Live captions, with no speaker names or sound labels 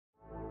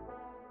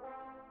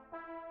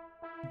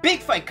Big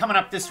fight coming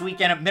up this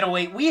weekend at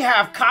middleweight. We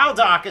have Kyle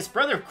Daukaus,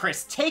 brother of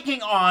Chris,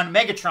 taking on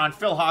Megatron,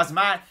 Phil Hawes.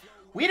 Matt,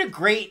 we had a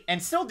great,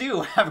 and still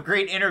do have a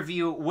great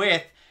interview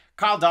with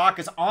Kyle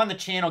Daukaus on the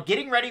channel,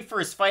 getting ready for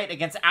his fight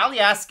against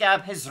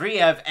Adashev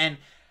Hizriev, and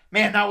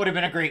man, that would have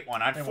been a great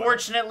one.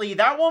 Unfortunately,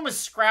 that one was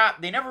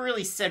scrapped. They never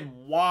really said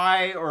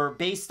why or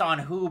based on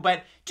who,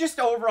 but just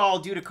overall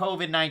due to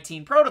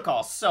COVID-19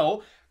 protocols.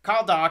 So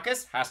Kyle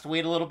Daukaus has to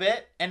wait a little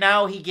bit, and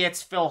now he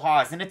gets Phil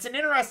Hawes. And it's an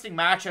interesting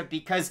matchup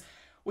because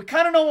we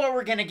kind of know what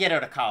we're going to get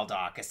out of Kyle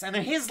Daukaus. And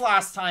then his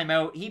last time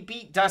out, he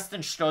beat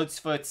Dustin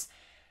Stotzfuts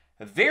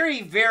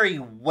very, very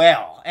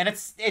well. And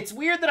it's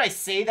weird that I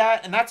say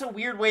that, and that's a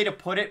weird way to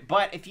put it,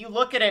 but if you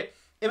look at it,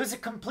 it was a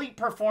complete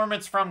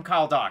performance from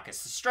Kyle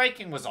Daukaus. The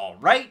striking was all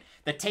right.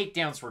 The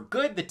takedowns were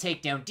good. The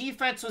takedown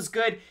defense was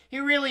good. He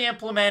really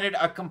implemented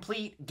a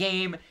complete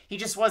game. He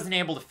just wasn't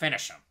able to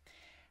finish him.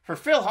 For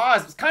Phil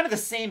Hawes, it was kind of the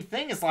same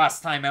thing as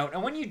last time out.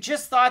 And when you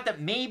just thought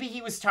that maybe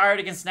he was tired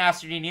against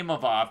Nasruddin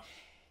Imavov,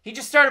 he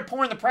just started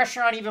pouring the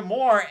pressure on even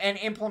more and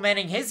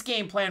implementing his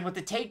game plan with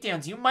the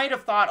takedowns. You might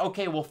have thought,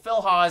 okay, well, Phil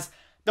Hawes,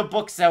 the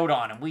book's out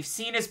on him. We've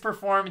seen his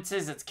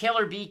performances. It's kill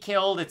or be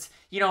killed. It's,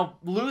 you know,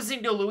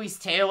 losing to Luis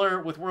Taylor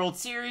with World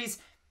Series,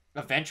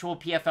 eventual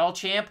PFL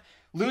champ,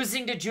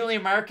 losing to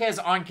Julian Marquez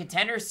on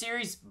Contender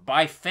Series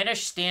by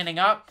finish standing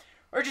up,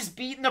 or just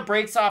beating the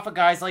brakes off of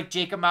guys like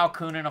Jacob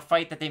Malkoun in a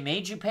fight that they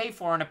made you pay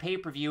for on a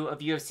pay-per-view of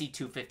UFC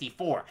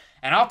 254.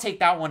 And I'll take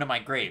that one to my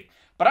grave.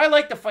 But I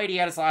like the fight he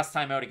had his last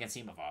time out against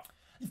Imavov.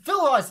 Phil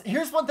Hawes,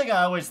 here's one thing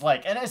I always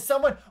like, and as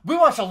someone, we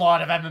watch a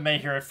lot of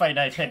MMA here at Fight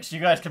Night Picks, you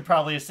guys can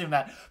probably assume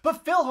that,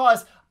 but Phil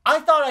Hawes, I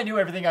thought I knew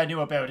everything I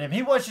knew about him.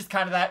 He was just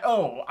kind of that,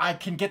 oh, I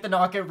can get the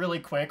knockout really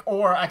quick,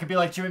 or I could be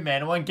like Jimmy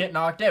Manuwa and get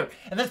knocked out.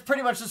 And that's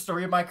pretty much the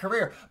story of my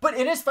career. But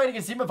in his fight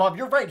against Imavov,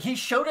 you're right, he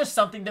showed us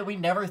something that we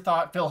never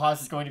thought Phil Hawes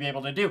was going to be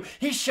able to do.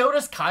 He showed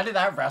us kind of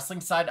that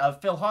wrestling side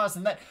of Phil Hawes,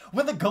 and that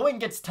when the going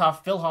gets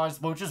tough, Phil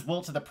Hawes won't just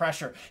wilt to the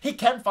pressure. He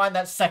can find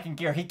that second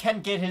gear, he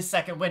can get his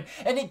second win,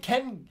 and he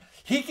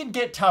can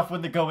get tough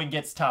when the going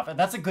gets tough. And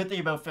that's a good thing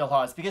about Phil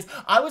Hawes, because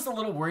I was a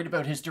little worried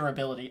about his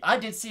durability. I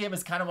did see him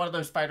as kind of one of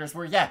those fighters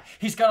where, yeah,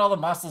 he's got all the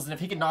muscles, and if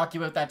he can knock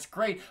you out, that's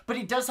great. But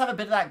he does have a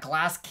bit of that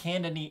glass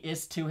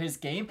cannon-y-is to his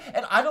game,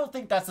 and I don't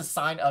think that's a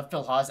sign of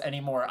Phil Hawes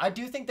anymore. I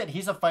do think that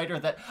he's a fighter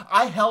that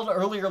I held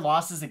earlier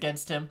losses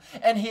against him,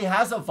 and he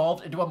has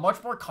evolved into a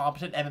much more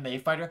competent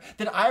MMA fighter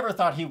than I ever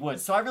thought he would.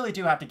 So I really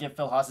do have to give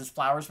Phil Hawes his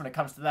flowers when it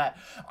comes to that.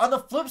 On the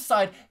flip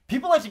side,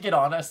 people like to get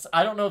honest.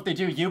 I don't know if they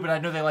do you, but I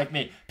know they like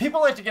me.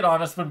 People like to get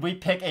honest when we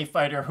pick a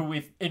fighter who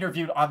we've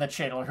interviewed on the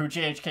channel, or who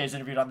JHK has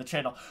interviewed on the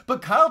channel.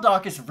 But Kyle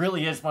Daukaus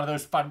really is one of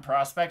those fun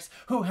prospects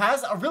who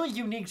has a really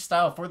unique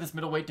style for this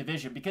middleweight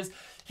division, because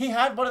he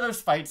had one of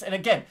those fights, and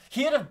again,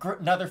 he had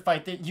another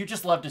fight that you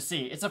just love to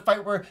see. It's a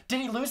fight where,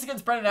 did he lose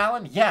against Brendan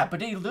Allen? Yeah,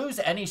 but did he lose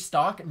any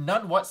stock?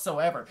 None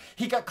whatsoever.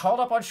 He got called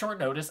up on short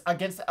notice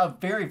against a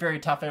very, very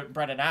tough out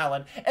Brendan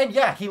Allen, and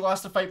yeah, he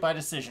lost a fight by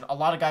decision. A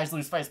lot of guys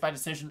lose fights by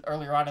decision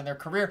earlier on in their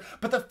career,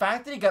 but the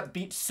fact that he got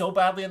beat so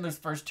badly in those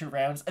first two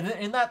rounds, and then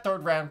in that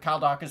third round,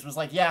 Kyle Daukaus was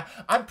like, yeah,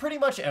 I'm pretty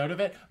much out of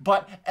it,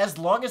 but as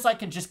long as I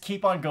can just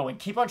keep on going,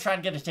 keep on trying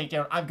to get a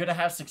takedown, I'm going to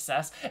have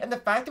success. And the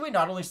fact that we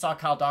not only saw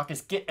Kyle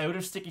Daukaus get out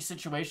of sticky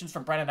situations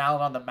from Brendan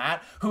Allen on the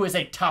mat, who is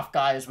a tough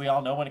guy, as we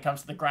all know when it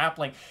comes to the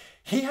grappling,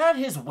 he had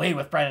his way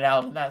with Brendan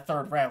Allen in that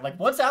third round. Like,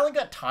 once Allen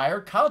got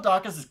tired, Kyle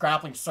Daukaus is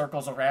grappling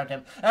circles around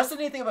him. That's the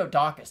neat thing about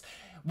Daukaus.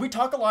 We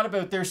talk a lot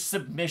about there's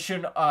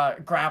submission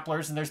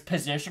grapplers and there's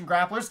position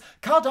grapplers.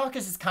 Kyle Daukaus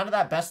is kind of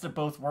that best of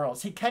both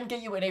worlds. He can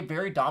get you in a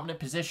very dominant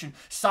position,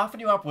 soften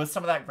you up with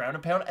some of that ground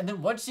and pound, and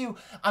then once you,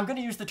 I'm going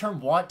to use the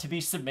term want to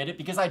be submitted,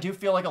 because I do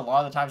feel like a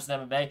lot of the times in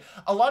MMA,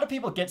 a lot of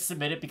people get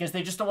submitted because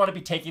they just don't want to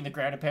be taking the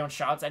ground and pound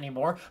shots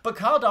anymore, but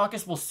Kyle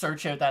Daukaus will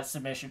search out that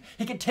submission.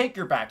 He can take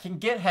your back, he can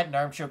get head and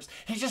arm chokes.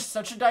 He's just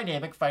such a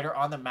dynamic fighter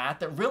on the mat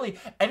that really,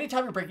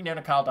 anytime you're breaking down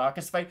a Kyle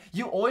Daukaus fight,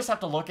 you always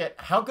have to look at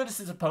how good is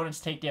his opponent's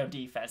takedown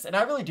defense. And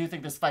I really do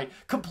think this fight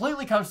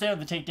completely comes down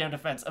to the takedown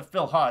defense of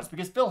Phil Hawes,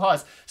 because Phil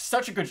Hawes,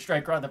 such a good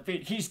striker on the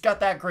feet. He's got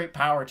that great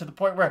power to the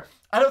point where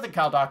I don't think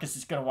Kyle Daukaus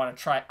is going to want to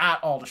try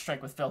at all to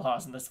strike with Phil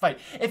Hawes in this fight.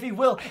 If he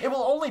will, it will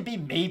only be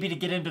maybe to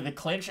get into the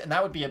clinch, and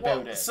that would be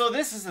about it. So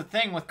this is the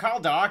thing with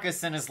Kyle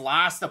Daukaus and his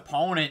last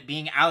opponent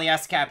being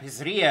Adashev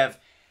Hizriev.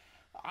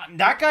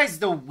 That guy's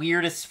the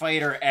weirdest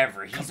fighter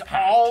ever. He's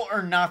all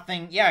or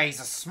nothing. Yeah,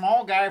 he's a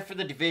small guy for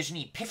the division.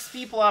 He picks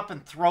people up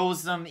and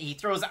throws them. He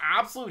throws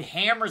absolute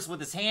hammers with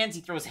his hands.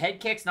 He throws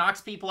head kicks,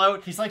 knocks people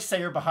out. He's like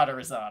Sayer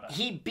Bahadurizada.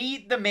 He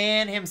beat the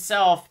man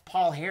himself,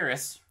 Paul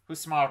Harris.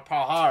 Who's smart,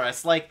 Paul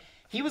Harris? Like,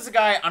 he was a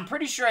guy, I'm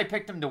pretty sure I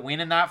picked him to win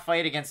in that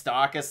fight against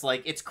Daukaus.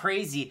 Like, it's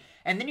crazy.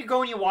 And then you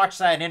go and you watch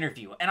that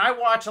interview. And I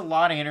watch a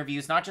lot of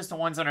interviews, not just the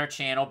ones on our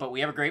channel, but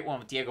we have a great one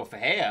with Diego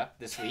Ferreira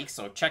this week,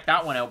 so check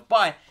that one out.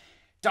 But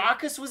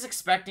Daukaus was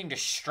expecting to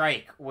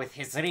strike with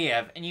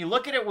Hizriev, and you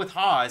look at it with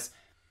Hawes,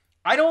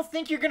 I don't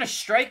think you're going to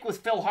strike with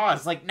Phil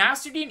Hawes. Like,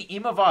 Nasruddin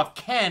Imavov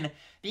can,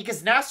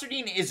 because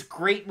Nasruddin is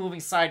great moving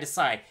side to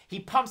side. He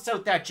pumps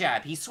out that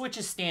jab. He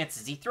switches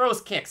stances. He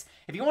throws kicks.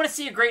 If you want to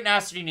see a great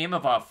Nasruddin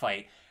Imavov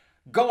fight,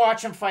 Go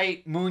watch him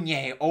fight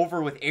Mounier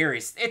over with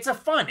Aries. It's a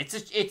fun. It's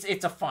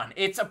a fun.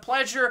 It's a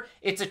pleasure.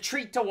 It's a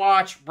treat to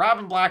watch.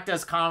 Robin Black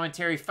does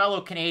commentary. Fellow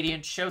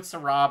Canadian. Shouts to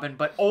Robin.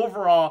 But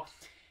overall,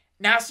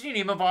 Nasser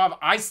Nimavov,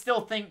 I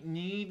still think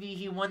maybe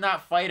he won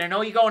that fight. I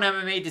know you go in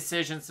MMA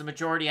decisions. The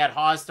majority had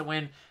Hawes to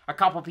win. A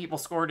couple people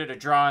scored it a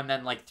draw, and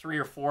then like 3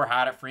 or 4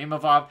 had it for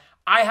Imavov.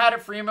 I had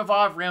it for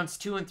Imavov rounds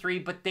 2 and 3,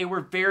 but they were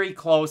very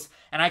close,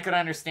 and I could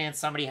understand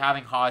somebody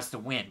having Hawes to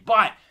win.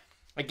 But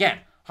again,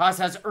 Hawes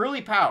has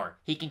early power.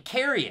 He can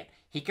carry it.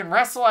 He can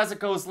wrestle as it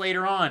goes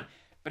later on.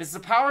 But as the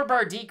power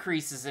bar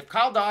decreases, if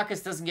Kyle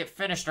Daukaus doesn't get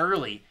finished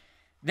early,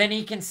 then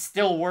he can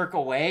still work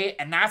away.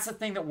 And that's the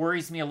thing that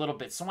worries me a little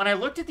bit. So when I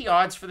looked at the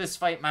odds for this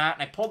fight, Matt,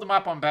 and I pulled them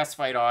up on Best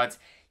Fight Odds,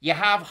 you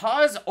have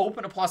Hawes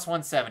open to plus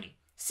 170.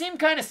 Seemed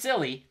kind of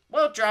silly.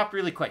 Well, it dropped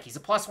really quick. He's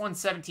a plus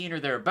 117 or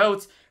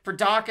thereabouts. For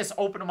Daukaus,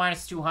 open to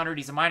minus 200.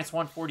 He's a minus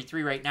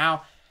 143 right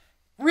now.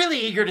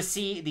 Really eager to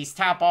see these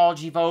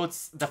Tapology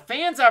votes. The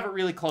fans have it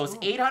really close.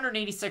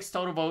 886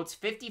 total votes,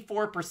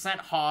 54%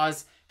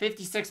 Hawes,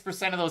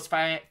 56% of those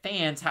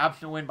fans have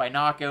to win by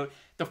knockout.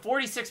 The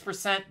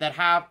 46% that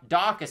have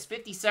Daukaus,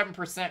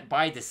 57%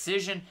 by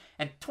decision,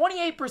 and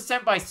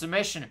 28% by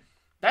submission.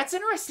 That's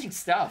interesting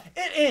stuff.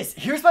 It is.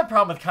 Here's my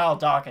problem with Kyle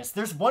Daukaus.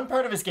 There's one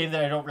part of his game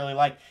that I don't really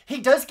like. He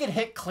does get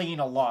hit clean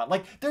a lot.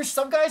 Like, there's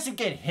some guys who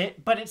get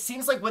hit, but it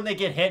seems like when they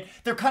get hit,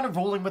 they're kind of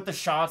rolling with the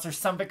shots or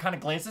some of it kind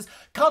of glances.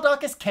 Kyle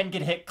Daukaus can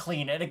get hit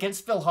clean, and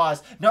against Phil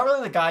Hawes, not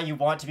really the guy you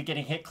want to be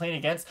getting hit clean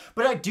against,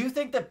 but I do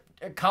think that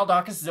Kyle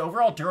Daukaus'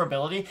 overall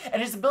durability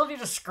and his ability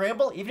to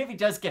scramble even if he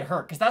does get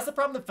hurt, because that's the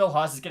problem that Phil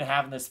Hawes is going to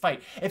have in this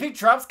fight. If he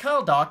drops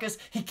Kyle Daukaus,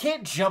 he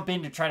can't jump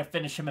in to try to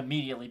finish him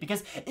immediately,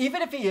 because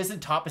even if he is in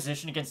top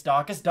position against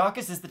Daukaus,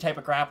 Daukaus is the type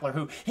of grappler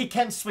who he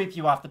can sweep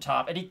you off the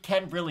top, and he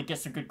can really get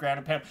some good ground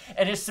and pound,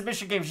 and his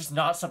submission game is just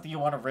not something you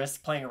want to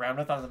risk playing around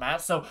with on the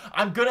mat. So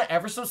I'm going to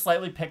ever so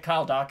slightly pick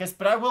Kyle Daukaus,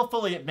 but I will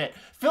fully admit,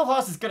 Phil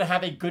Hawes is going to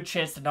have a good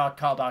chance to knock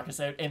Kyle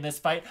Daukaus out in this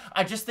fight.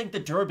 I just think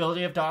the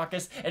durability of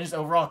Daukaus and his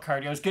overall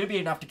cardio is going to be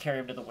enough to carry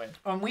him to the win.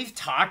 We've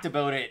talked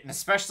about it, and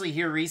especially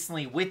here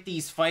recently with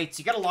these fights,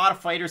 you got a lot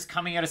of fighters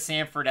coming out of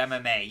Sanford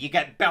MMA. You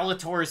got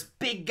Bellator's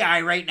big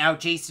guy right now,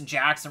 Jason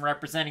Jackson,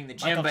 representing the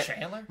gym.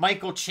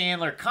 Michael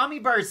Chandler, Kami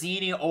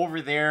Barzini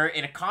over there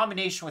in a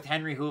combination with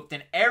Henry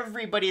Hoofton.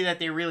 Everybody that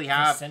they really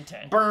have.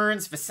 Vicente.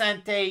 Burns,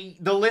 Vicente,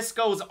 the list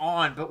goes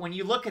on. But when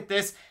you look at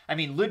this, I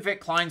mean, Ludovit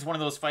Klein's one of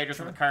those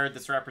fighters on the card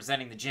that's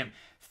representing the gym.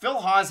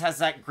 Phil Hawes has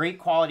that great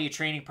quality of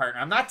training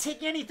partner. I'm not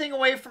taking anything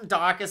away from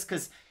Daukaus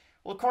because,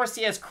 well, of course,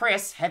 he has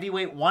Chris,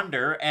 heavyweight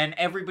wonder, and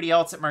everybody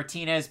else at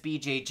Martinez,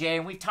 BJJ,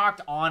 and we've talked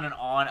on and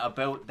on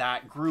about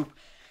that group.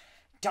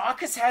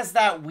 Daukaus has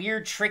that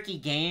weird, tricky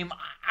game.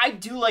 I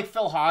do like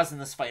Phil Hawes in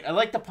this fight. I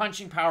like the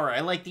punching power.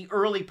 I like the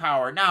early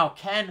power. Now,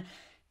 can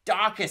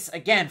Daukaus,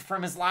 again,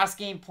 from his last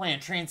game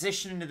plan,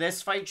 transition into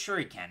this fight? Sure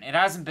he can. It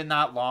hasn't been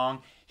that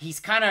long. He's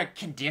kind of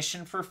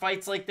conditioned for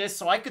fights like this,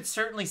 so I could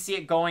certainly see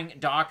it going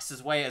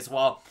Daukaus' way as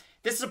well.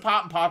 This is a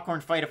pop and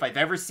popcorn fight if I've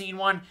ever seen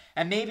one,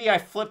 and maybe I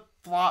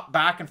flip-flop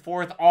back and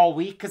forth all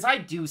week, because I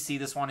do see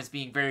this one as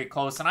being very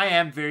close, and I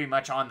am very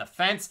much on the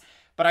fence,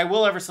 but I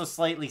will ever so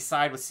slightly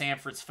side with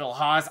Sanford's Phil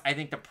Hawes. I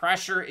think the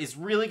pressure is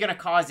really going to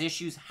cause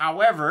issues.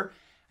 However,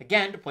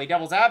 again, to play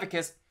devil's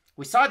advocate,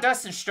 we saw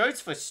Dustin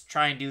Stoltzfus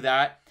try and do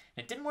that.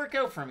 It didn't work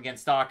out for him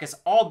against Daukaus,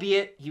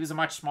 albeit he was a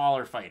much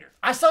smaller fighter.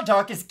 I saw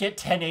Daukaus get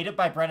 10-8'd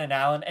by Brennan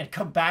Allen and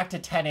come back to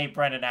 10-8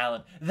 Brennan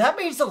Allen. That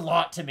means a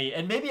lot to me,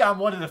 and maybe I'm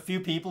one of the few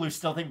people who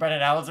still think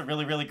Brennan Allen's a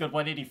really, really good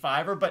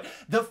 185er, but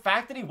the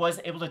fact that he was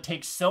able to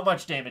take so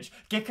much damage,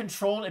 get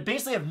controlled, and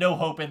basically have no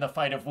hope in the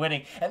fight of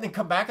winning, and then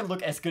come back and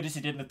look as good as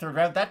he did in the third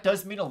round, that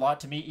does mean a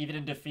lot to me, even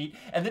in defeat.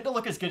 And then to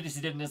look as good as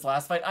he did in his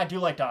last fight, I do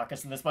like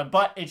Daukaus in this one,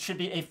 but it should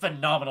be a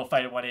phenomenal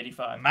fight at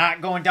 185.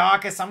 Matt going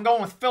Daukaus. I'm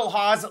going with Phil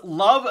Hawes.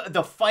 Love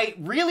the fight.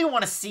 Really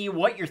want to see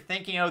what you're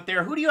thinking out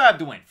there. Who do you have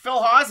to win?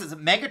 Phil Hawes? Is it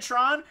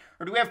Megatron?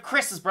 Or do we have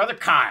Chris's brother,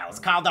 Kyle? Is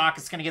Kyle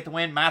Daukaus going to get the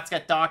win? Matt's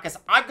got Daukaus.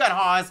 I've got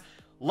Hawes.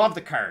 Love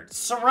the card.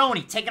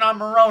 Cerrone taking on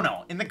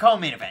Morono in the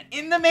co-main event.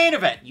 In the main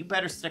event, you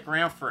better stick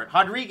around for it.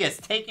 Rodriguez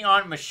taking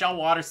on Michelle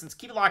Waterson.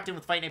 Keep it locked in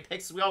with Fight Night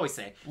Picks, as we always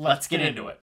say. Let's get into it.